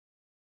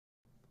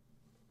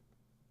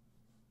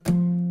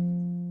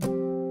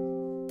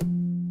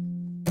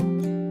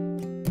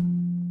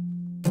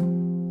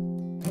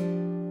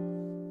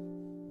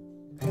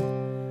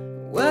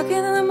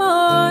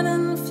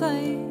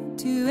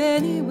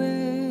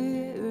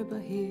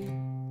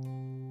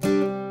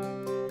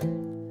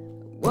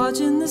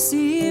this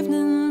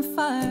evening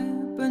fire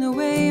burn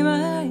away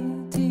my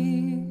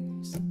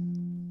tears.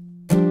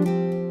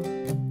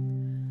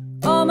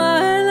 All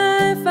my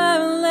life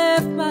I've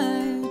left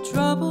my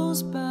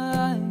troubles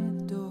by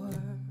the door.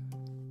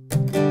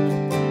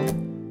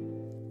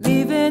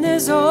 Leaving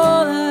is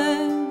all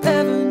I've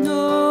ever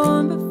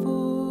known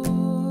before.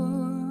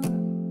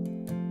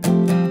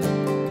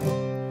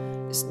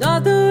 It's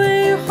not the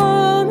way you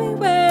hold me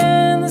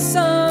when the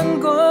sun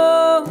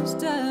goes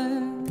down.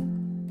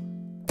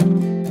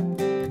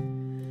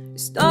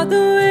 It's not the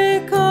way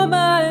you call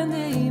my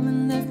name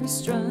and left me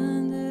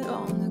stranded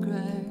on the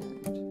ground.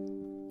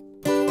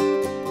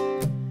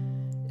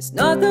 It's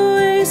not the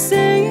way you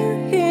say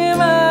you hear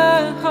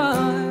my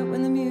heart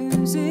when the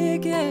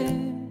music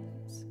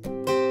ends.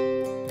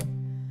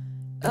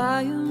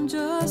 I am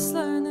just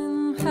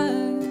learning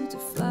how to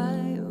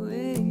fly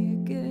away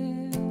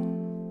again.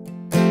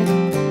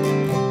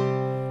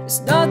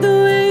 It's not the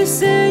way you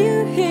say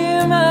you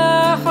hear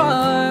my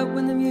heart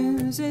when the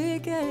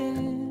music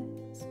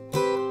ends.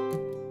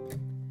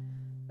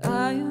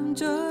 I am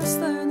just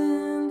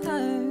learning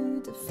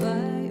how to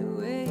fly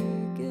away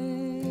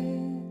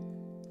again.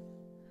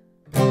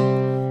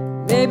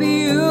 Maybe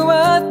you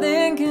were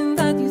thinking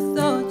that you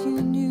thought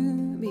you knew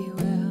me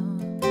well.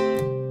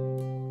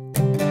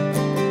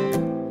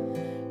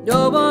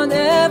 No one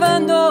ever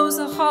knows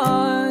the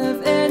heart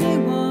of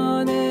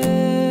anyone else.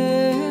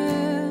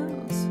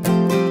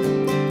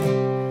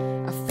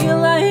 I feel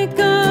like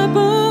a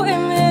boy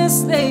in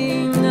this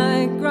late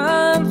night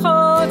Grand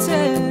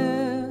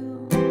Hotel,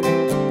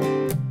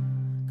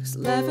 'cause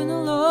living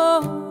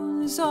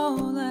alone is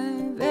all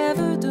I've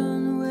ever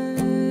done well.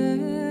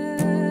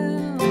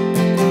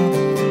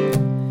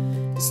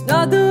 It's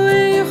not the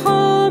way you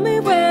hold me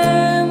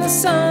when the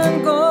sun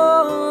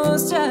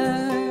goes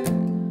down.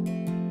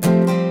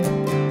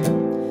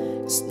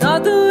 It's not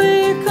the way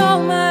you call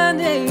my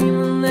name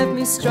and left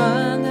me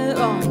stranded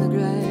on the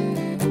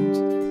ground.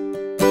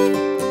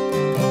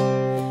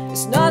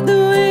 It's not the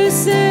way you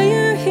say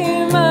you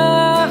hear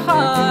my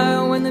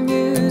heart when the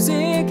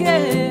music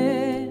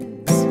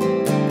ends.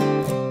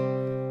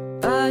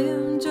 I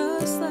am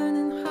just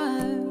learning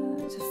how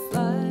to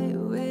fly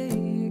away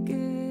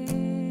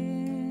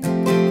again.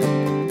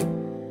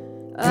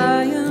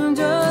 I am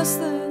just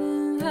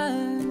learning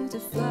how to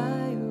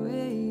fly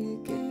away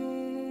again.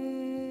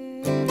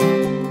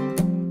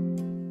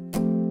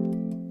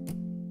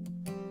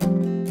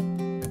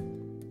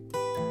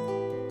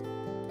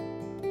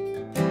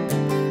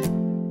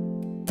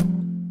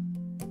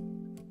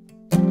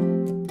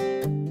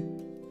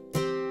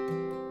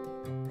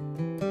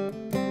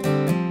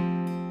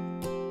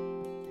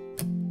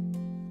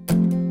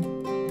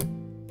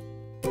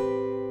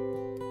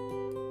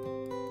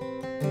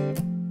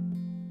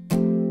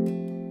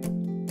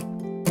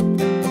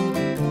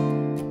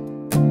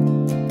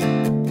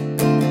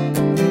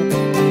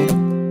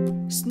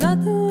 It's not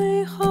the way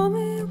you hold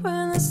me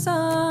when the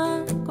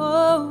sun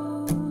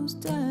goes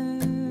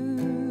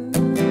down.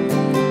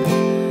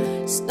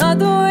 It's not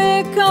the way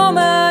you call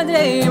my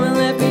name and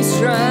let me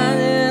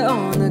stranded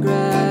on the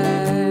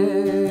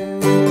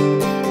ground.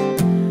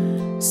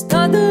 It's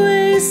not the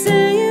way you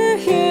say you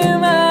hear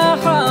my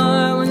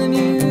heart when the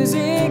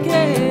music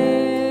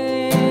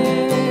ends.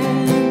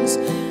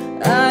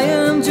 I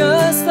am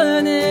just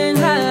learning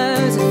how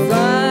to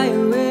fly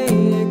away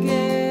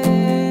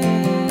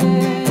again.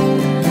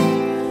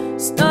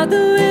 It's not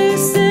the way you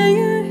say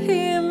you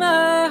hear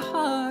my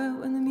heart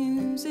when the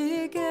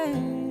music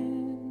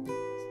ends.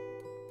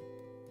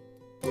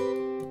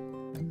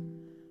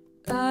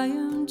 I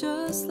am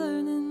just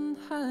learning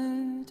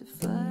how